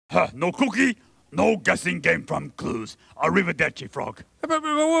No cookie, no guessing game from clues. Arrivederci, Frog. But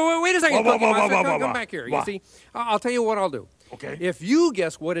wait a second, Cookie Monster. Come back here. You What? see, I'll tell you what I'll do. Okay. If you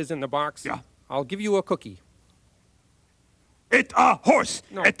guess what is in the box, Yeah. I'll give you a cookie. It's a horse.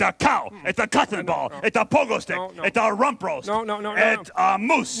 No. It's a cow. It's a cotton ball. no. It's a pogo stick. No. It's a rump roast. No. It's a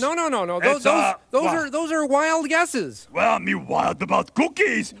moose. No. It's Those are wild guesses. Well, me wild about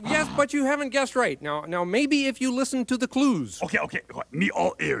cookies. Yes, but you haven't guessed right. Now maybe if you listen to the clues. Okay. Me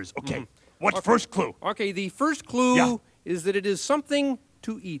all ears. Okay. What's first clue? Okay, the first clue Yeah. is that it is something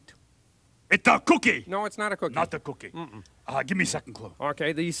to eat. It's a cookie. No, it's not a cookie. Not a cookie. Give me second clue.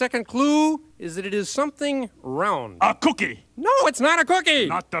 Okay, the second clue is that it is something round. A cookie. No, it's not a cookie.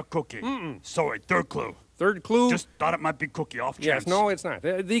 Not a cookie. Sorry, third clue. Third clue. Just thought it might be cookie off chance. Yes, no, it's not.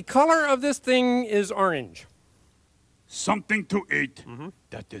 The color of this thing is orange. Something to eat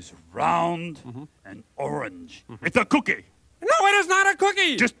that is round and orange. It's a cookie. No, it is not a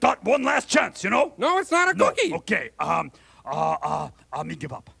cookie. Just thought one last chance, you know? No, it's not a No. cookie. Okay. Me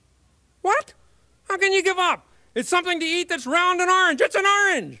give up. What? How can you give up? It's something to eat that's round and orange. It's an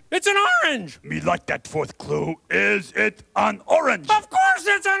orange. It's an orange. Me like that fourth clue. Is it an orange? Of course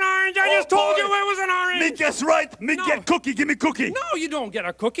it's an orange. I just told boy. you it was an orange. Me guess right. Me No. get cookie. Give me cookie. No, you don't get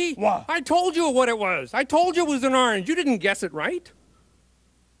a cookie. What? I told you what it was. I told you it was an orange. You didn't guess it right.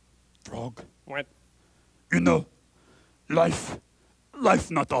 Frog. What? You know, life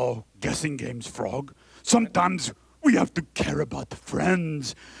not all guessing games, Frog. Sometimes we have to care about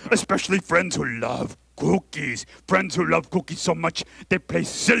friends, especially friends who love cookies. Friends who love cookies so much they play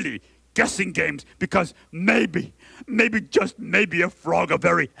silly guessing games because maybe just maybe a frog, a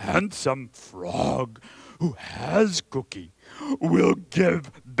very handsome frog who has cookie, will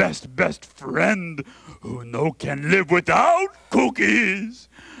give best friend who no can live without cookies.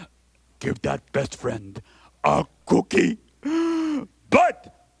 Give that best friend a cookie.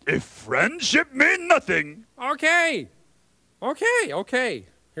 But if friendship mean nothing, Okay.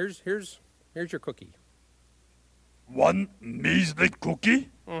 Here's your cookie. one measly cookie?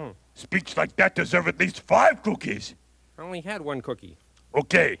 Speech like that deserve at least 5 cookies. I only had one cookie.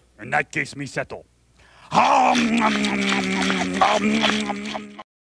 Okay, in that case, me settle.